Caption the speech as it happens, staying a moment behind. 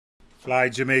Fly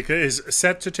Jamaica is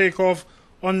set to take off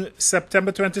on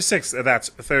September 26th, that's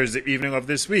Thursday evening of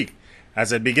this week,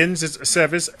 as it begins its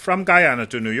service from Guyana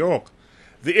to New York.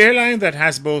 The airline that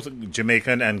has both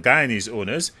Jamaican and Guyanese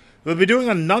owners will be doing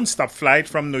a non-stop flight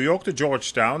from New York to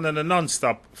Georgetown and a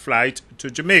non-stop flight to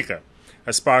Jamaica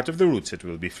as part of the routes it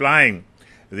will be flying.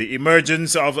 The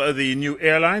emergence of the new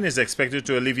airline is expected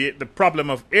to alleviate the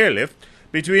problem of airlift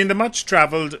between the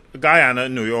much-traveled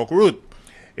Guyana-New York route.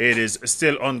 It is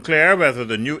still unclear whether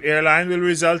the new airline will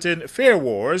result in fare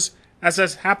wars, as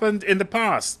has happened in the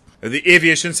past. The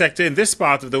aviation sector in this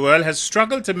part of the world has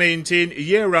struggled to maintain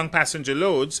year-round passenger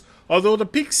loads, although the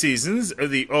peak seasons,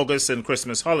 the August and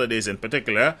Christmas holidays in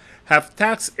particular, have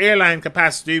taxed airline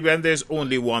capacity when there's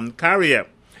only one carrier.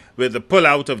 With the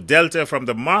pullout of Delta from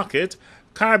the market,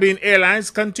 Caribbean Airlines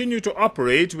continue to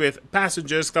operate with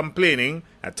passengers complaining,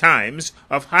 at times,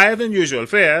 of higher-than-usual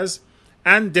fares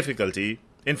and difficulty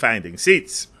in finding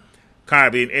seats.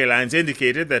 Caribbean Airlines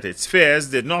indicated that its fares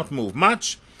did not move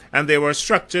much and they were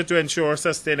structured to ensure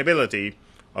sustainability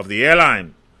of the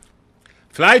airline.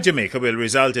 Fly Jamaica will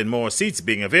result in more seats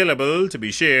being available to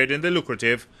be shared in the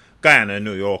lucrative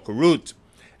Guyana-New York route.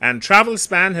 And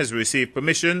TravelSpan has received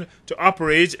permission to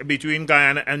operate between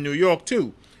Guyana and New York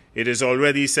too. It is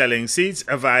already selling seats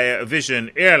via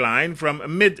Vision Airline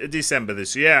from mid-December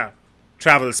this year.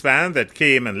 TravelSpan that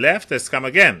came and left has come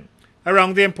again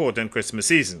around the important Christmas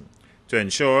season to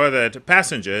ensure that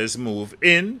passengers move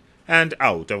in and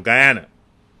out of Guyana.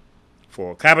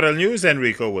 For Capital News,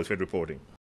 Enrico Wilfred reporting.